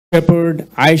shepherd,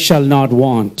 I shall not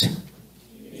want.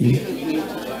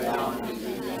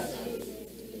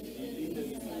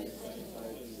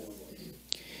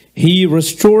 He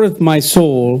restoreth my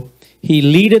soul. He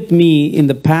leadeth me in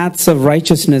the paths of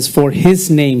righteousness for his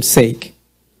name's sake.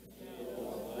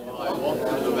 I walk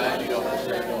through the valley of the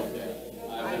shadow of death.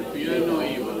 I will fear no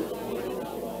evil.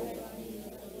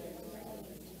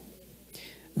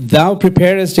 Thou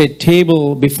preparest a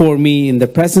table before me in the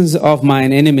presence of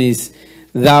mine enemies.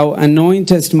 Thou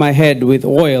anointest my head with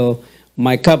oil.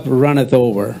 My cup runneth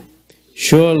over.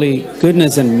 Surely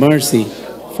goodness and mercy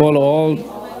follow all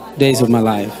days of my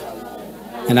life,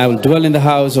 and I will dwell in the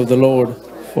house of the Lord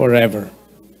forever.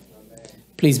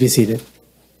 Please be seated.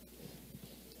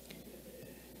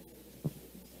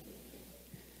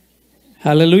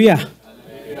 Hallelujah.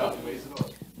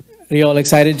 Are you all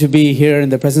excited to be here in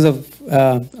the presence of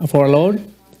our Lord?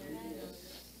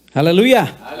 Hallelujah.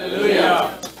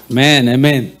 Hallelujah. Amen.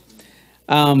 Amen.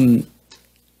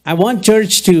 I want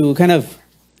church to kind of,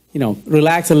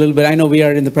 relax a little bit. I know we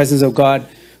are in the presence of God.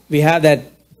 We have that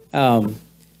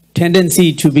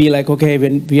tendency to be like, okay,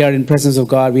 when we are in presence of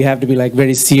God, we have to be like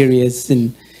very serious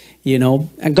and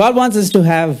God wants us to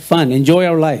have fun, enjoy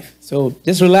our life. So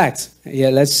just relax. Yeah,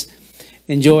 let's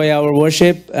enjoy our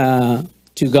worship to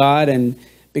God, and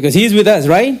because He's with us,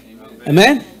 right?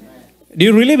 Amen. Do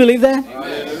you really believe that?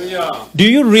 Hallelujah. Do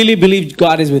you really believe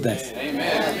God is with us?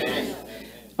 Amen.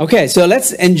 Okay, so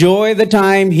let's enjoy the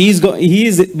time. He's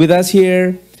with us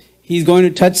here. He's going to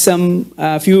touch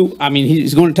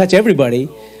he's going to touch everybody,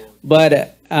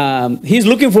 but He's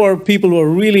looking for people who are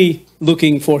really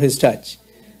looking for His touch,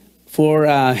 for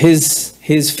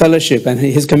His fellowship and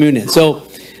His communion. So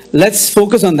let's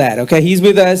focus on that, okay? He's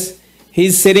with us.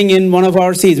 He's sitting in one of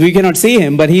our seats. We cannot see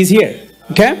Him, but He's here,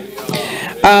 okay?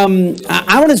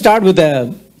 I want to start with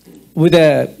a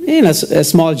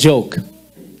small joke.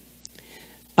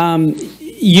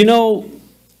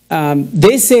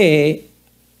 They say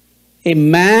a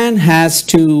man has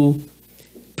to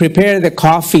prepare the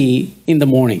coffee in the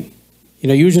morning.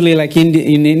 Usually like in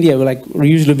India,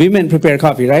 usually women prepare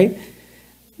coffee, right?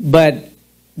 But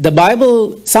the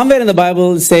Bible, somewhere in the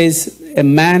Bible says a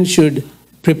man should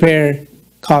prepare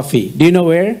coffee. Do you know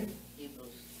where?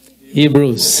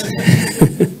 Hebrews.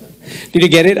 Did you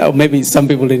get it? Or maybe some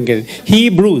people didn't get it.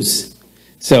 Hebrews.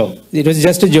 So it was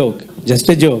just a joke. Just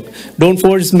a joke. Don't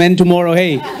force men tomorrow.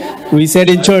 Hey, we said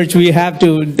in church you have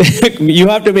to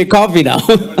make coffee now.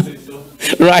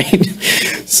 Right?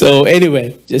 So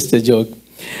anyway, just a joke.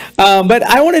 But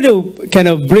I wanted to kind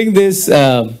of bring this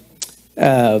Psalms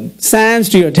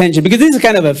to your attention, because this is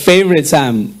kind of a favorite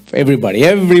Psalm for everybody.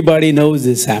 Everybody knows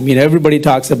this Psalm. Everybody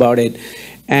talks about it.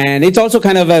 And it's also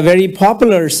kind of a very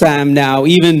popular Psalm now.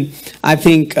 Even, I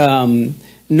think,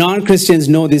 non-Christians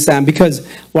know this Psalm, because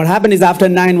what happened is after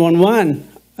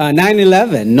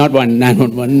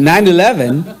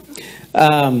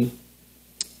 9/11,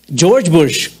 George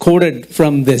Bush quoted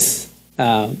from this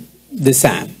Psalm.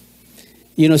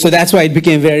 So that's why it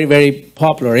became very, very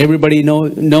popular. Everybody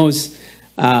knows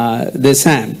this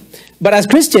Psalm. But as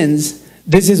Christians,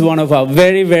 this is one of our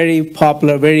very, very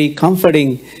popular, very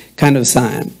comforting kind of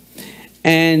Psalm.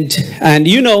 And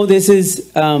this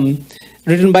is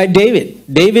written by David.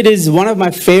 David is one of my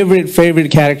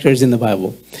favorite characters in the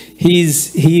Bible.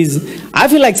 I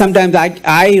feel like sometimes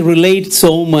I relate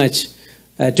so much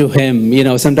to him,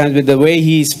 sometimes with the way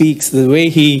he speaks, the way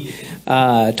he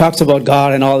talks about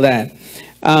God and all that.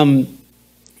 And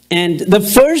the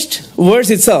first verse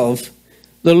itself,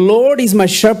 the Lord is my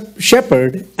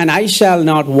shepherd, and I shall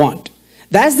not want.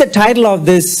 That's the title of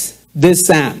this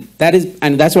Psalm.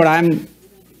 And that's what I'm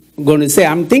going to say.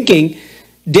 I'm thinking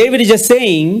David is just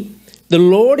saying, the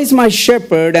Lord is my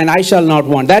shepherd, and I shall not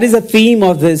want. That is the theme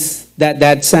of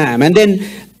that Psalm. And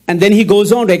then he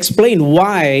goes on to explain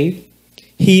why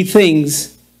he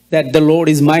thinks that the Lord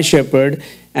is my shepherd,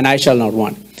 and I shall not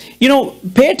want.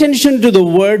 Pay attention to the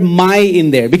word "my" in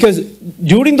there, because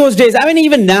during those days,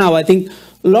 even now, I think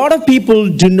a lot of people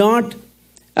do not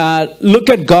look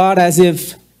at God as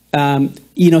if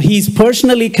He's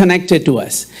personally connected to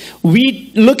us.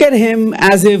 We look at Him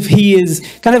as if He's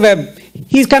kind of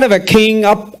a king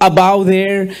up above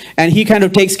there, and He kind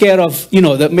of takes care of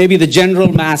maybe the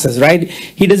general masses, right?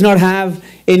 He does not have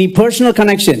any personal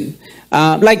connection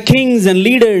like kings and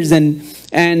leaders and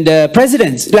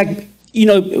presidents. Like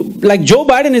Joe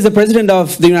Biden is the president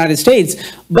of the United States,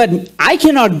 but I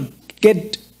cannot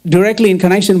get directly in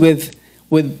connection with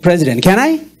president, can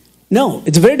I? No,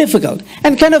 it's very difficult.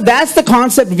 And kind of that's the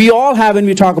concept we all have when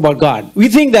we talk about God. We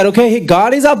think that, okay,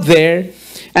 God is up there,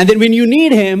 And then when you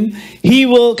need him, he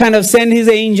will kind of send his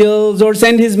angels or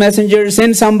send his messengers,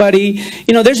 send somebody.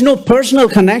 There's no personal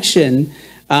connection,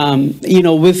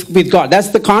 with God. That's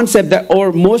the concept that,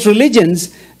 or most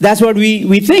religions, that's what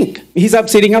we think. He's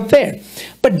sitting up there.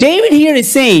 But David here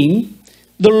is saying,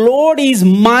 the Lord is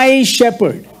my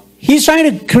shepherd. He's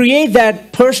trying to create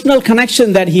that personal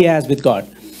connection that he has with God.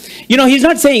 He's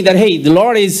not saying that, hey, the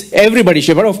Lord is everybody's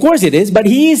shepherd. Of course it is, but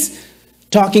he's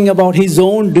talking about his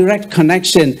own direct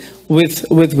connection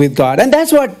with God. And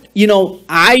that's what,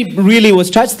 I really was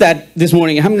touched that this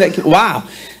morning. I'm like, wow,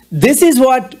 this is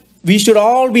what we should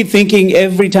all be thinking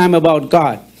every time about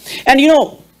God. And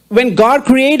when God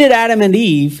created Adam and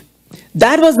Eve,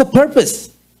 that was the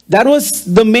purpose. That was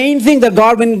the main thing that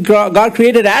when God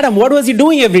created Adam, what was he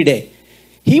doing every day?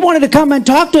 He wanted to come and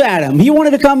talk to Adam. He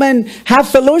wanted to come and have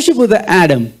fellowship with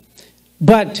Adam.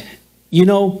 But,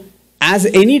 as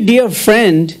any dear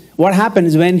friend, what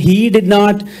happens when he did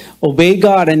not obey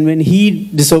God and when he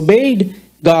disobeyed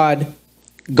God,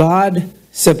 God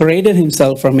separated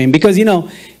himself from him. Because,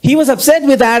 he was upset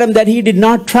with Adam that he did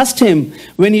not trust him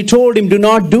when he told him, do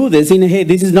not do this. Hey,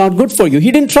 this is not good for you.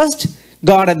 He didn't trust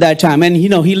God at that time. And,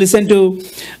 he listened to,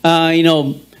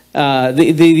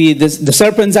 the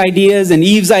serpent's ideas and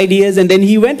Eve's ideas, and then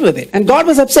he went with it. And God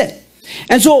was upset.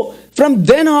 And so from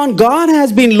then on, God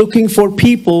has been looking for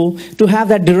people to have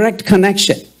that direct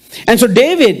connection. And so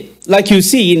David, like you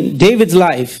see in David's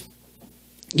life,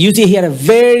 you see he had a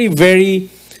very, very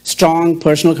strong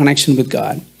personal connection with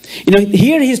God.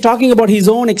 Here he's talking about his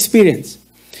own experience.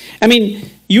 I mean,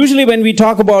 usually when we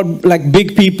talk about like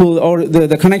big people or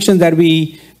the connections that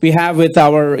we have with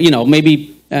our,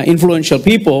 maybe influential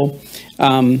people,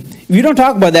 we don't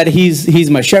talk about that he's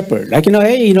my shepherd. Like,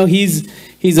 hey,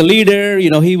 he's a leader,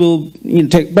 he will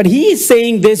take, but he is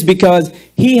saying this because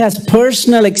he has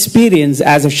personal experience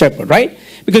as a shepherd, right?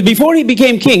 Because before he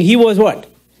became king, he was what?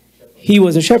 He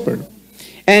was a shepherd.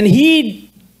 And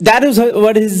that is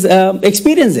what his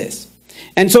experience is.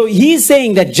 And so he's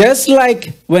saying that just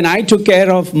like when I took care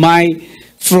of my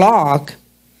flock,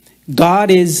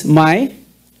 God is my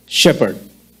shepherd.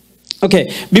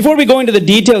 Okay, before we go into the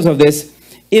details of this,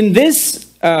 in this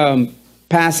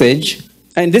passage,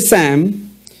 in this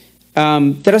psalm,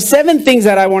 there are 7 things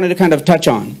that I wanted to kind of touch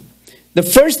on. The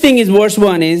first thing is verse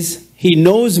 1 is, he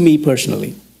knows me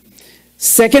personally.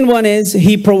 Second one is,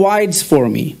 he provides for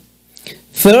me.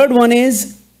 Third one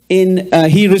is,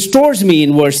 he restores me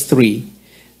in verse 3.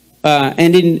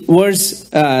 And in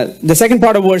the second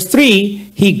part of verse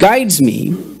 3, he guides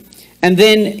me. And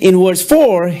then in verse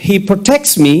 4, he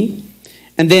protects me.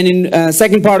 And then in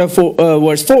second part of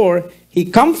verse 4, he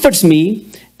comforts me.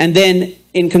 And then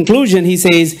in conclusion, he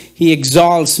says, he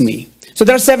exalts me. So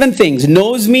there are 7 things.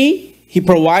 Knows me, he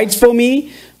provides for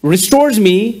me, restores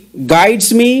me,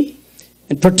 guides me,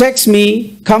 and protects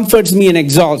me, comforts me, and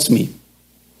exalts me.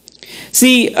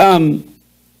 See,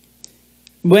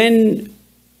 when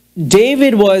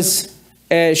David was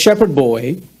a shepherd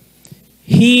boy,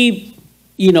 he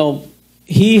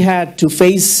had to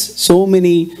face so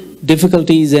many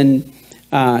difficulties and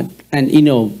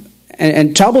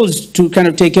troubles to kind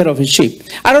of take care of his sheep.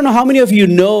 I don't know how many of you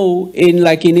know in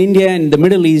India and the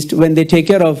Middle East, when they take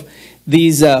care of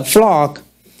these flock,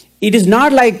 it is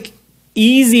not like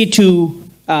easy to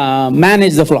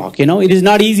manage the flock. It is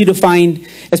not easy to find,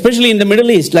 especially in the Middle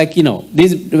East.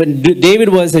 When David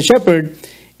was a shepherd,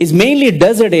 it's mainly a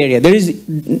desert area. There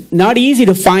is not easy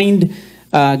to find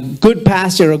good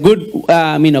pasture, a good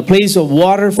place of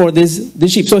water for this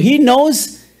sheep. So he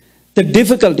knows the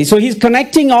difficulty. So he's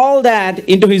connecting all that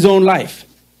into his own life.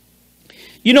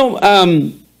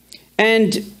 And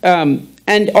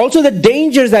also the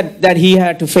dangers that he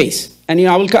had to face. And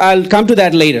I'll come to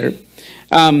that later.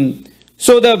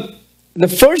 So the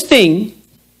first thing,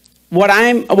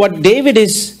 what David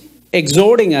is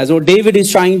exhorting us, or David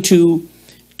is trying to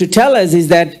tell us, is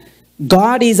that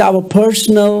God is our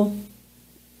personal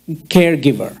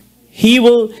caregiver. He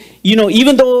will,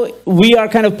 even though we are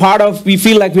kind of we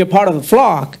feel like we're part of the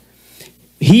flock,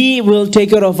 he will take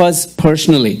care of us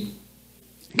personally.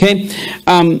 Okay?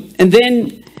 And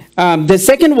then the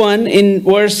second one in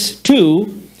verse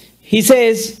 2, he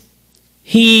says,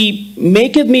 he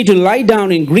maketh me to lie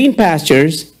down in green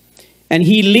pastures, and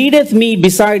he leadeth me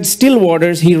beside still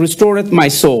waters, he restoreth my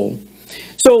soul.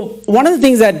 So one of the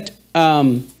things that,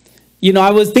 I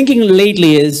was thinking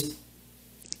lately is,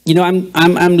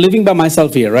 I'm living by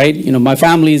myself here, right? My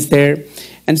family is there.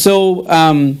 And so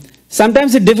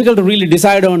sometimes it's difficult to really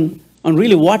decide on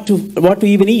really what to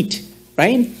even eat,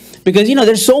 right? Because,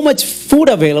 there's so much food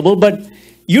available, but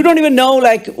you don't even know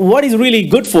like what is really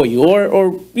good for you,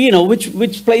 or you know,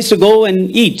 which place to go and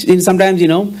eat. And sometimes, you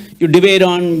know, you debate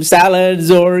on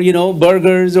salads or, you know,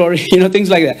 burgers or, you know, things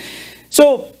like that.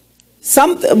 So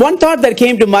one thought that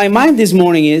came to my mind this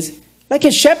morning is, like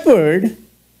a shepherd,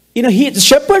 you know, the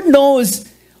shepherd knows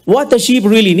what the sheep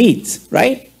really needs,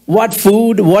 right? What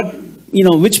food, what, you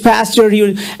know, which pasture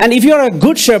and if you're a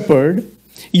good shepherd,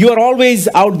 you are always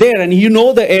out there and you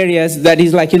know the areas that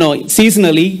is like, you know,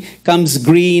 seasonally comes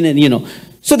green and, you know.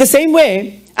 So the same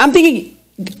way, I'm thinking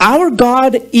our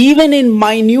God, even in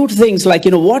minute things like,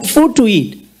 you know, what food to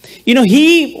eat, you know,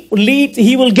 he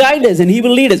will guide us and he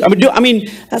will lead us. I mean,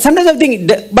 sometimes I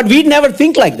think, but we never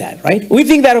think like that, right? We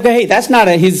think that, okay, hey, that's not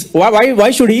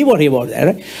why should he worry about that,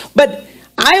 right? But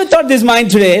I thought this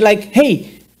mind today, like,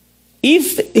 hey,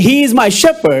 if he is my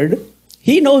shepherd,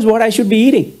 he knows what I should be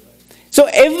eating. So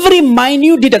every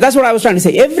minute detail, that's what I was trying to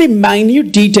say, every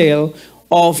minute detail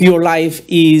of your life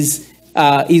is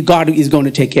God is going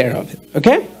to take care of it,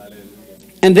 okay?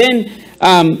 And then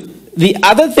the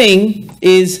other thing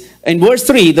is, in verse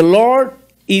 3, the Lord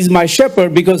is my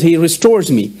shepherd because he restores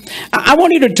me. I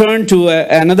want you to turn to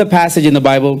another passage in the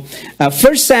Bible, 1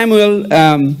 Samuel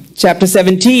chapter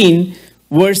 17,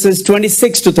 verses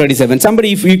 26 to 37.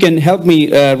 Somebody, if you can help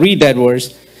me read that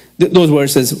verse, those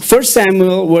verses. 1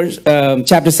 Samuel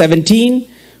chapter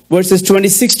 17, verses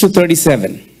 26 to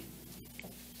 37.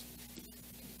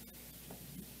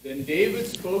 Then David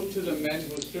spoke to the men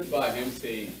who stood by him,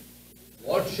 saying,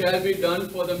 "What shall be done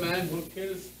for the man who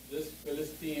kills this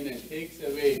Philistine and takes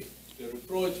away the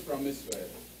reproach from Israel?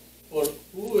 For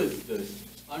who is this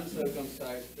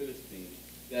uncircumcised Philistine,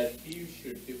 that he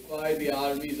should defy the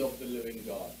armies of the living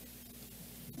God?"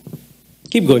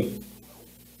 Keep going.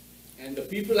 And the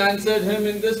people answered him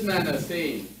in this manner,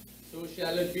 saying, "So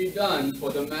shall it be done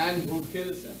for the man who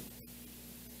kills him."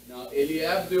 Now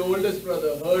Eliab, the oldest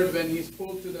brother, heard when he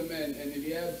spoke to the men, and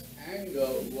Eliab's anger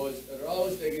was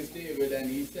aroused against David, and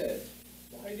he said,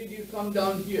 "Why did you come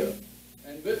down here?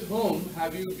 And with whom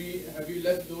have you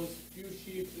left those few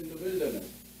sheep in the wilderness?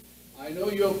 I know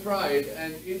your pride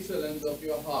and insolence of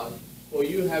your heart, for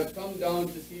you have come down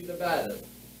to see the battle."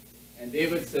 And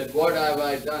David said, "What have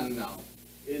I done now?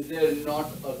 Is there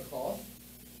not a cause?"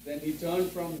 Then he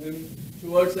turned from him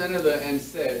towards another and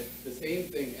said the same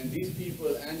thing. And these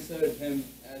people answered him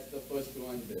as the first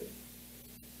one did.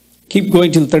 Keep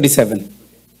going till 37.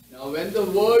 Now when the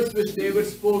words which David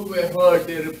spoke were heard,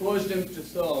 they reproached him to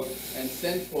Saul and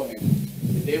sent for him.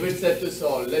 And David said to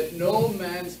Saul, "Let no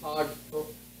man's heart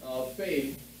fail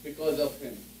because of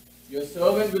him. Your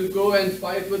servant will go and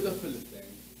fight with the Philistines."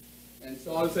 And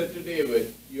Saul said to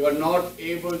David, "You are not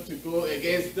able to go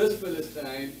against this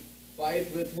Philistine, fight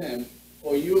with him,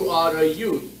 for you are a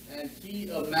youth, and he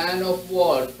a man of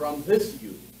war from his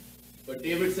youth." But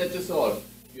David said to Saul,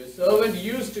 "Your servant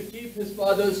used to keep his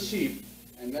father's sheep,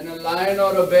 and when a lion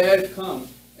or a bear comes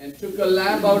and took a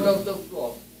lamb out of the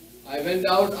flock, I went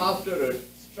out after it,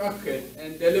 struck it,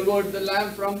 and delivered the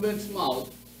lamb from its mouth.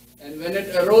 And when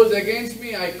it arose against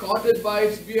me, I caught it by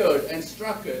its beard, and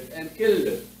struck it, and killed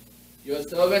it. Your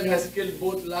servant has killed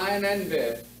both lion and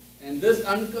bear, and this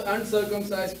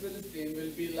uncircumcised Philistine will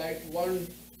be like one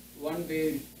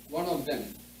of them,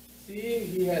 seeing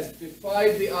he has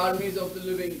defied the armies of the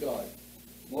living God."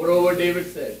 Moreover,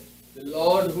 David said, "The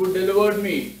Lord who delivered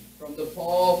me from the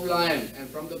paw of lion and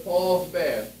from the paw of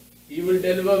bear, he will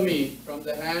deliver me from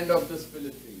the hand of this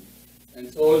Philistine."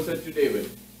 And Saul said to David,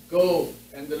 "Go,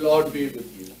 and the Lord be with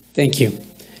you." Thank you.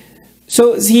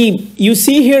 So you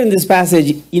see here in this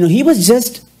passage, you know, he was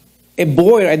just a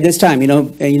boy at this time, you know,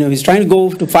 he's trying to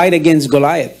go to fight against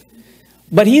Goliath.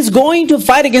 But he's going to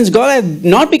fight against Goliath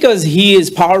not because he is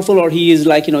powerful or he is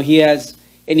like, you know, he has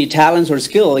any talents or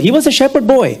skill. He was a shepherd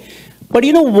boy. But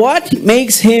you know what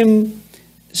makes him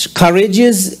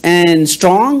courageous and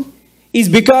strong is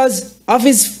because of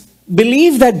his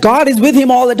belief that God is with him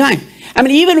all the time. I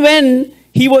mean, even when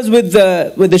he was with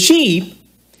the sheep,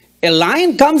 a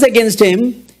lion comes against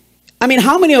him. I mean,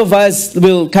 how many of us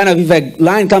will kind of, if a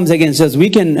lion comes against us, we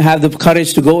can have the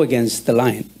courage to go against the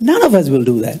lion? None of us will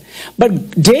do that. But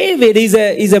David is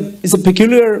a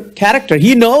peculiar character.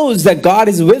 He knows that God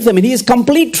is with him, and he has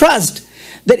complete trust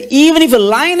that even if a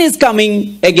lion is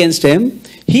coming against him,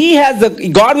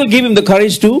 God will give him the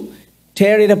courage to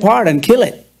tear it apart and kill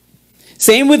it.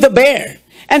 Same with the bear.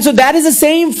 And so that is the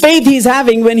same faith he's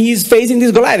having when he's facing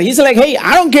this Goliath. He's like, hey,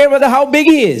 I don't care whether how big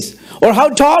he is or how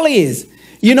tall he is.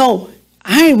 You know,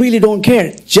 I really don't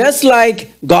care. Just like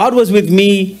God was with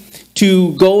me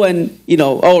to go and, you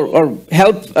know, or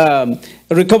help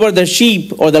recover the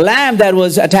sheep or the lamb that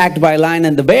was attacked by a lion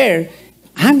and the bear,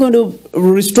 I'm going to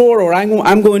restore, or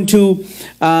I'm going to,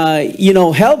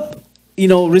 help,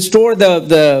 restore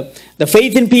the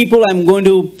faith in people. I'm going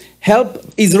to help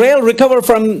Israel recover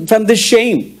from this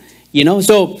shame.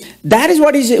 So that is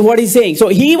what he's saying. So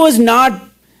he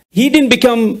didn't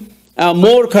become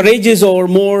more courageous or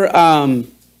more,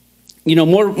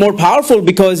 more powerful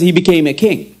because he became a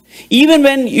king. Even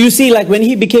when you see, like when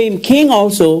he became king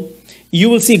also, you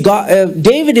will see God,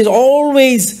 David is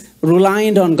always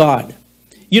reliant on God.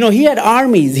 He had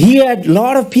armies, he had a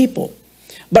lot of people,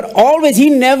 but always he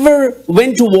never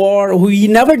went to war, he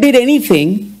never did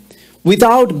anything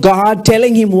without God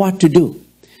telling him what to do.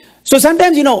 So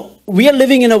sometimes, we are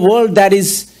living in a world that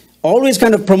is always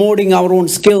kind of promoting our own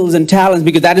skills and talents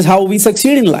because that is how we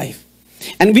succeed in life.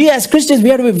 And we as Christians, we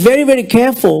have to be very, very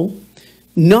careful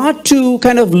not to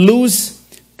kind of lose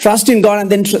trust in God and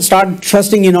then start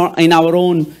trusting in our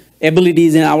own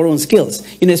abilities and our own skills.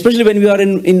 Especially when we are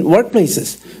in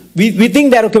workplaces. We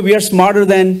think that, okay, we are smarter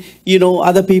than,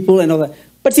 other people and all that.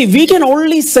 But see, we can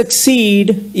only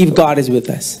succeed if God is with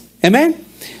us. Amen?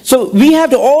 So we have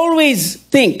to always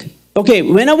think, okay,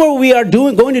 whenever we are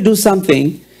going to do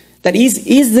something, that is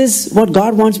this what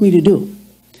God wants me to do?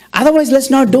 Otherwise, let's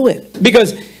not do it.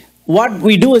 Because what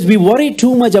we do is we worry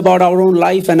too much about our own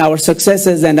life and our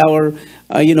successes and our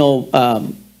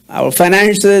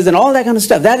finances and all that kind of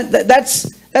stuff.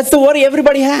 That's the worry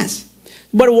everybody has.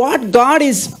 But what God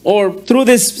is, or through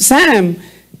this psalm,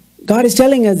 God is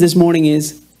telling us this morning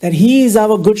is that He is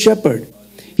our good shepherd.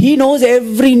 He knows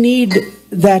every need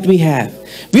that we have.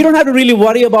 We don't have to really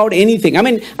worry about anything. I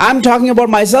mean, I'm talking about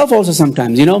myself also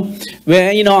sometimes,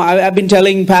 where, I've been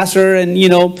telling Pastor and,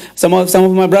 some of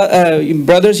my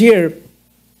brothers here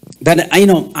that,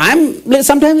 I'm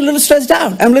sometimes a little stressed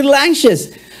out. I'm a little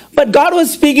anxious. But God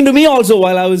was speaking to me also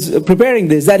while I was preparing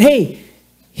this, that, hey,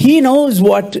 He knows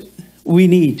what we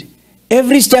need.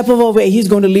 Every step of our way, He's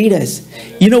going to lead us.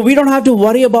 We don't have to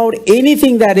worry about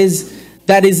anything that is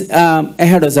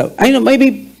ahead of us. I know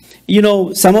maybe,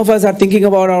 some of us are thinking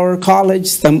about our college,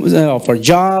 some for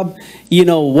job,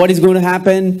 what is going to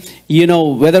happen,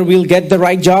 whether we'll get the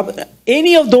right job.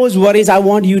 Any of those worries, I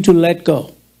want you to let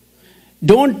go.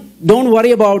 Don't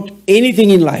worry about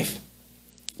anything in life,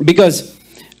 because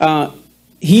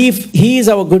He is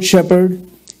our good shepherd.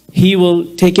 He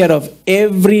will take care of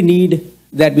every need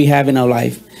that we have in our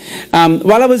life.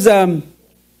 While I was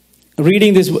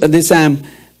reading this psalm,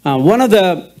 one of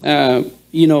the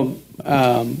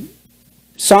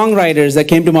songwriters that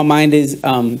came to my mind is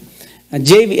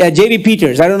J.V.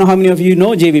 Peters. I don't know how many of you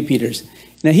know J.V. Peters.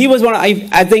 Now, he was one.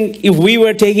 I think if we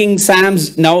were taking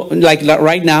psalms now, like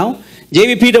right now,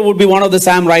 J.V. Peters would be one of the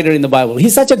psalm writers in the Bible.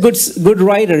 He's such a good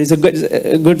writer. He's a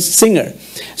good singer.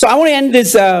 So I want to end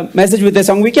this message with a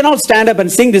song. We can all stand up and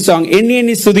sing this song.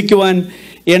 Let's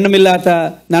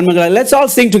all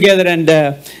sing together and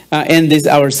end this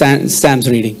our psalms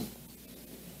reading.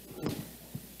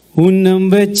 உன்னம்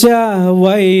வச்சா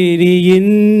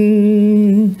வைரியின்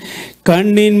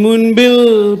கண்ணின் முன்பில்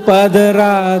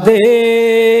பதறாதே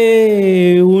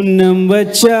உன்னம்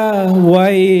வச்சா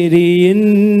வைரியின்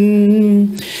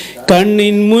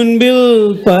கண்ணின் முன்பில்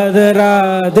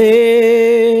பதறாதே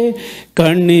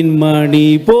கண்ணின் மணி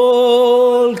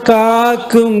போல்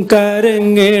காக்கும்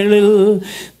கரங்களில்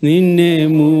നിന്നെ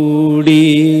മൂടി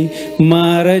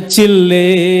മറച്ചില്ലേ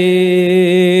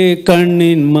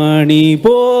കണ്ണിൻ മണി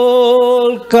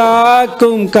പോൽ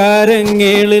കാക്കും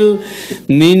കരങ്ങളിൽ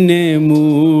നിന്നെ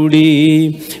മൂടി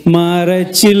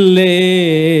മറച്ചില്ലേ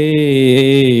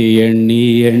എണ്ണി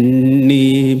എണ്ണി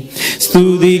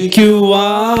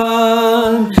സ്തുതിക്കുവാൻ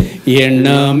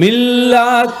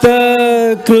എണ്ണമില്ലാത്ത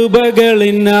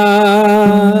കൃപകളിനാൽ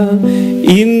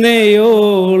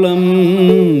ഇന്നയോളം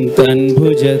തൻ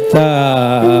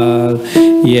ഭുജത്താൽ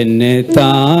എന്നെ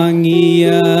താങ്ങിയ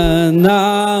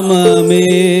നാമമേ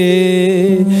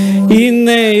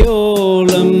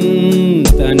ഇന്നയോളം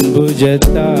തൻ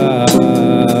ഭുജത്താൽ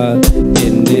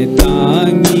എന്നെ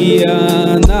താങ്ങിയ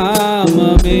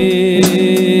നാമമേ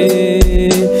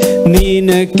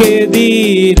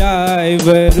നിനക്കെതിരായി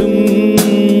വരും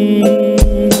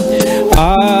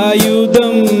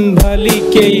ആയുധം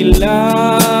ഫലിക്കയില്ല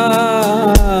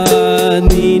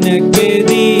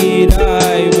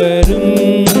നിനക്കെതിരായി വരും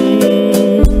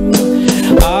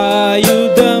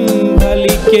ആയുധം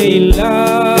ഫലിക്കയില്ല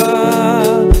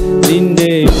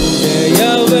നിന്റെ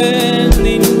ഉടയവൻ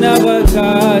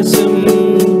നിന്നവകാശം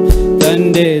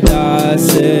തന്റെ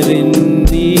ദാസരിൻ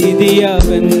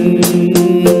നീതിയവൻ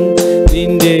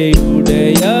നിന്റെ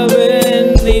ഉടയവൻ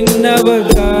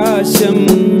നിന്നവകാശം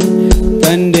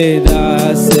തന്റെ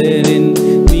ദാസരിൻ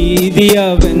നീതിയ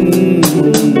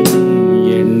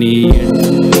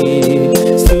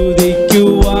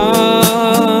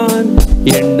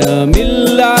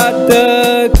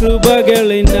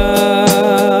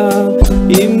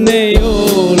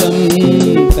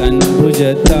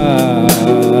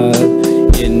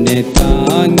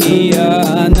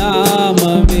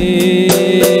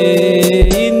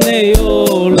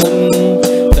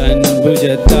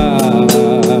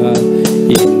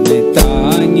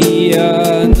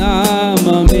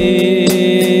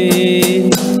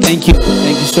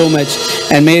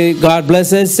much. And may God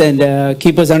bless us and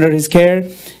keep us under his care.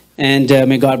 And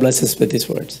may God bless us with his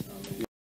words.